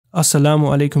Assalamu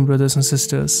alaikum brothers and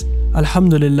sisters.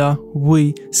 Alhamdulillah,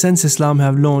 we, Sense Islam,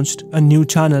 have launched a new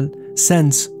channel,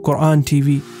 Sense Quran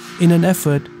TV, in an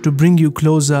effort to bring you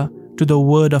closer to the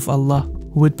word of Allah.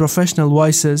 With professional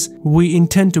voices, we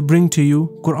intend to bring to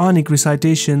you Quranic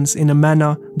recitations in a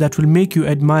manner that will make you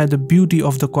admire the beauty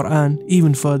of the Quran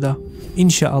even further.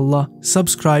 Insha'Allah,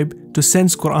 subscribe to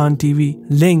Sense Quran TV.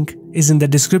 Link is in the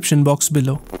description box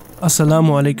below.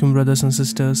 Assalamu alaikum brothers and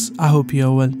sisters. I hope you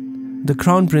are well. The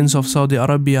Crown Prince of Saudi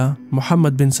Arabia,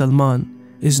 Mohammed bin Salman,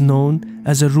 is known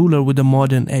as a ruler with a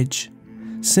modern edge.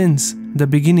 Since the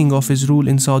beginning of his rule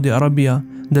in Saudi Arabia,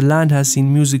 the land has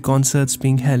seen music concerts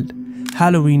being held,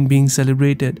 Halloween being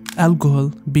celebrated, alcohol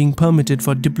being permitted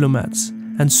for diplomats,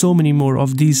 and so many more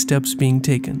of these steps being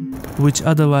taken, which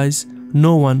otherwise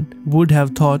no one would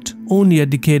have thought only a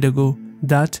decade ago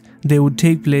that they would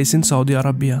take place in Saudi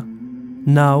Arabia.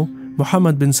 Now,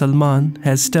 Mohammed bin Salman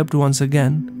has stepped once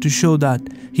again to show that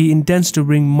he intends to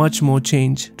bring much more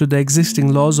change to the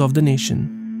existing laws of the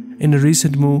nation. In a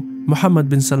recent move, Mohammed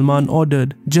bin Salman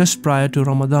ordered just prior to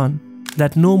Ramadan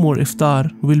that no more iftar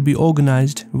will be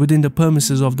organized within the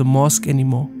premises of the mosque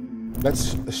anymore.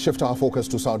 Let's shift our focus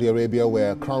to Saudi Arabia,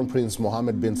 where Crown Prince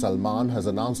Mohammed bin Salman has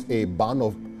announced a ban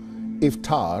of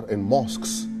iftar in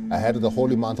mosques ahead of the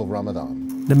holy month of Ramadan.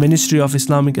 The Ministry of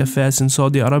Islamic Affairs in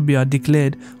Saudi Arabia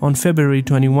declared on February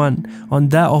 21 on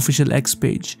their official X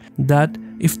page that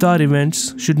iftar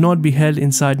events should not be held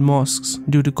inside mosques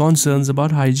due to concerns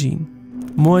about hygiene.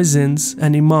 Muezzins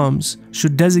and imams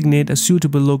should designate a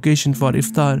suitable location for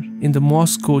iftar in the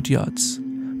mosque courtyards.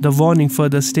 The warning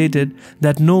further stated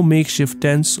that no makeshift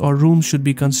tents or rooms should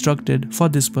be constructed for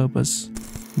this purpose.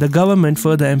 The government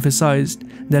further emphasized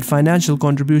that financial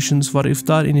contributions for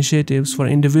iftar initiatives for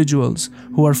individuals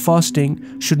who are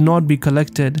fasting should not be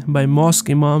collected by mosque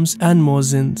imams and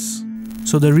muezzins.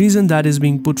 So the reason that is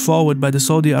being put forward by the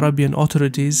Saudi Arabian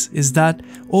authorities is that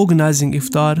organizing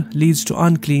iftar leads to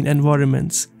unclean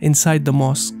environments inside the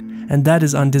mosque, and that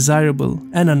is undesirable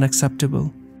and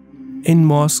unacceptable. In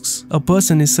mosques, a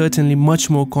person is certainly much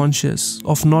more conscious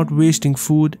of not wasting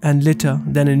food and litter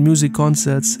than in music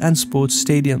concerts and sports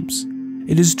stadiums.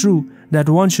 It is true that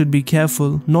one should be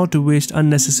careful not to waste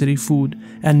unnecessary food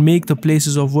and make the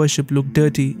places of worship look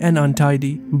dirty and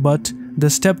untidy, but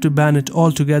the step to ban it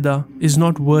altogether is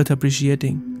not worth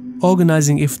appreciating.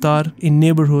 Organizing iftar in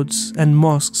neighborhoods and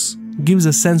mosques gives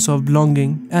a sense of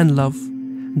belonging and love.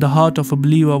 The heart of a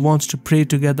believer wants to pray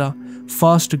together,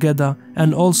 fast together,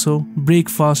 and also break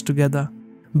fast together.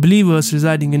 Believers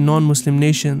residing in non-Muslim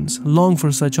nations long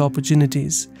for such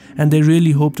opportunities, and they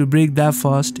really hope to break their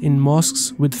fast in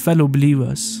mosques with fellow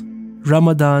believers.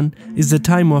 Ramadan is the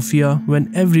time of year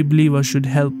when every believer should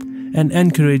help and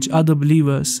encourage other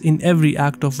believers in every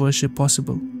act of worship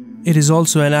possible. It is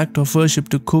also an act of worship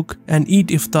to cook and eat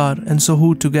iftar and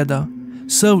suhoor together,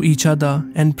 serve each other,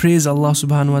 and praise Allah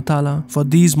subhanahu wa ta'ala for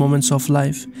these moments of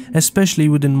life, especially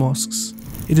within mosques.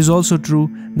 It is also true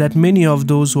that many of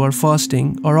those who are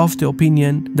fasting are of the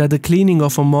opinion that the cleaning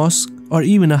of a mosque or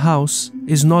even a house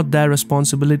is not their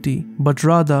responsibility, but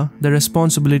rather the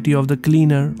responsibility of the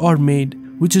cleaner or maid,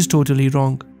 which is totally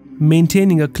wrong.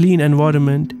 Maintaining a clean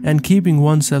environment and keeping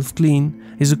oneself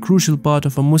clean is a crucial part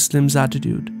of a Muslim's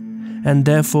attitude, and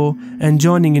therefore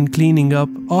enjoining in cleaning up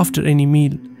after any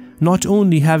meal. Not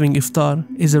only having iftar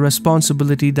is a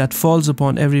responsibility that falls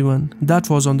upon everyone that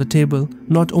was on the table,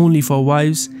 not only for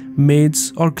wives,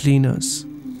 maids, or cleaners.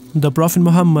 The Prophet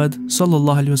Muhammad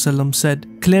ﷺ said,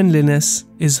 "Cleanliness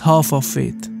is half of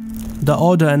faith." The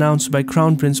order announced by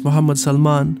Crown Prince Mohammed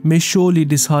Salman may surely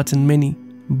dishearten many,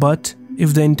 but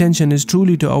if the intention is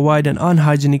truly to avoid an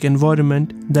unhygienic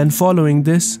environment, then following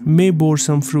this may bear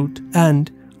some fruit,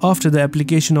 and after the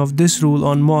application of this rule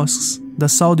on mosques, the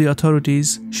Saudi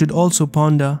authorities should also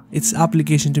ponder its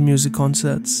application to music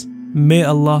concerts. May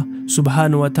Allah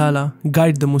subhanahu wa ta'ala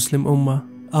guide the Muslim Ummah.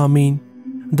 Ameen.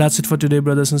 That's it for today,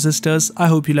 brothers and sisters. I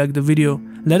hope you liked the video.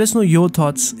 Let us know your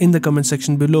thoughts in the comment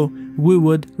section below. We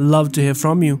would love to hear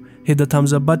from you. Hit the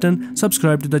thumbs up button,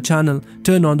 subscribe to the channel,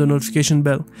 turn on the notification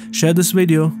bell. Share this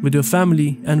video with your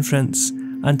family and friends.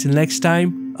 Until next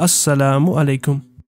time, Assalamu alaikum.